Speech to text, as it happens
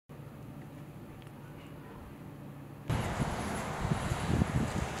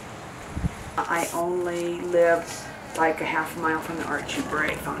I only live like a half mile from the Judy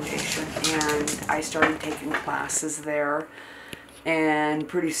Andrews Foundation, and I started taking classes there, and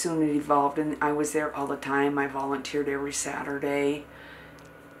pretty soon it evolved, and I was there all the time. I volunteered every Saturday.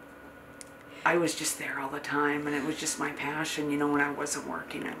 I was just there all the time, and it was just my passion. You know, when I wasn't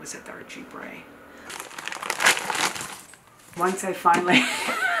working, I was at the Judy Andrews. Once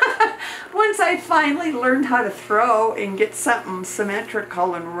I finally learned how to throw and get something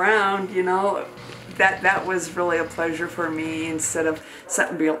symmetrical and round, you know, that was really a pleasure for me, instead of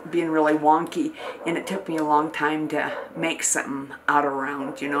something being really wonky. And it took me a long time to make something out of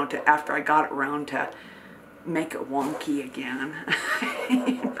round, you know, after I got it round, to make it wonky again.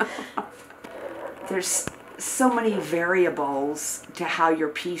 You know? There's so many variables to how your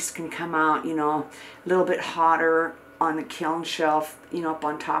piece can come out, you know, a little bit hotter on the kiln shelf, you know, up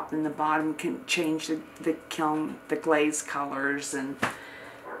on top and the bottom can change the glaze colors, and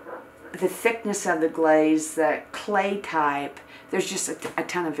the thickness of the glaze, the clay type. There's just a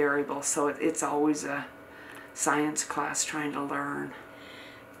ton of variables, so it's always a science class trying to learn.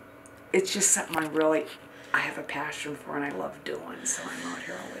 It's just something I have a passion for and I love doing, so I'm out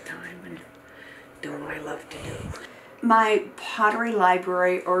here all the time and doing what I love to do. My pottery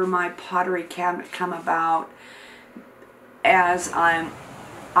library or my pottery cabinet come about as I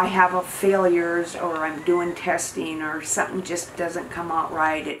have a failures, or I'm doing testing, or something just doesn't come out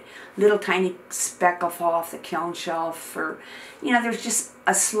right. A little tiny speck will fall off the kiln shelf, or, you know, there's just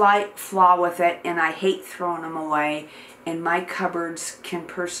a slight flaw with it, and I hate throwing them away. And my cupboards can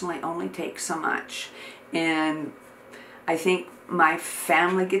personally only take so much. And I think my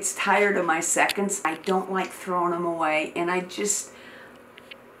family gets tired of my seconds. I don't like throwing them away, and I just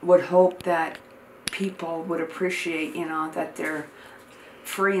would hope that people would appreciate, you know, that they're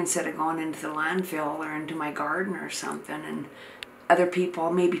free instead of going into the landfill or into my garden or something. And other people,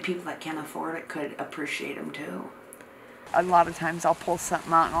 maybe people that can't afford it, could appreciate them too. A lot of times I'll pull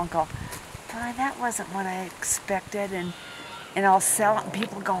something out and I'll go, boy, that wasn't what I expected, and I'll sell it and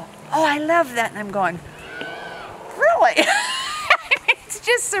people go, oh, I love that, and I'm going, really? It's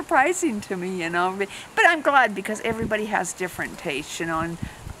just surprising to me, you know. But I'm glad, because everybody has different tastes, you know, and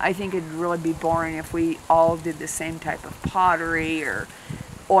I think it'd really be boring if we all did the same type of pottery or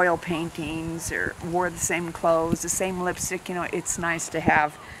oil paintings or wore the same clothes, the same lipstick. You know, it's nice to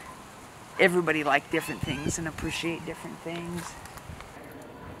have everybody like different things and appreciate different things.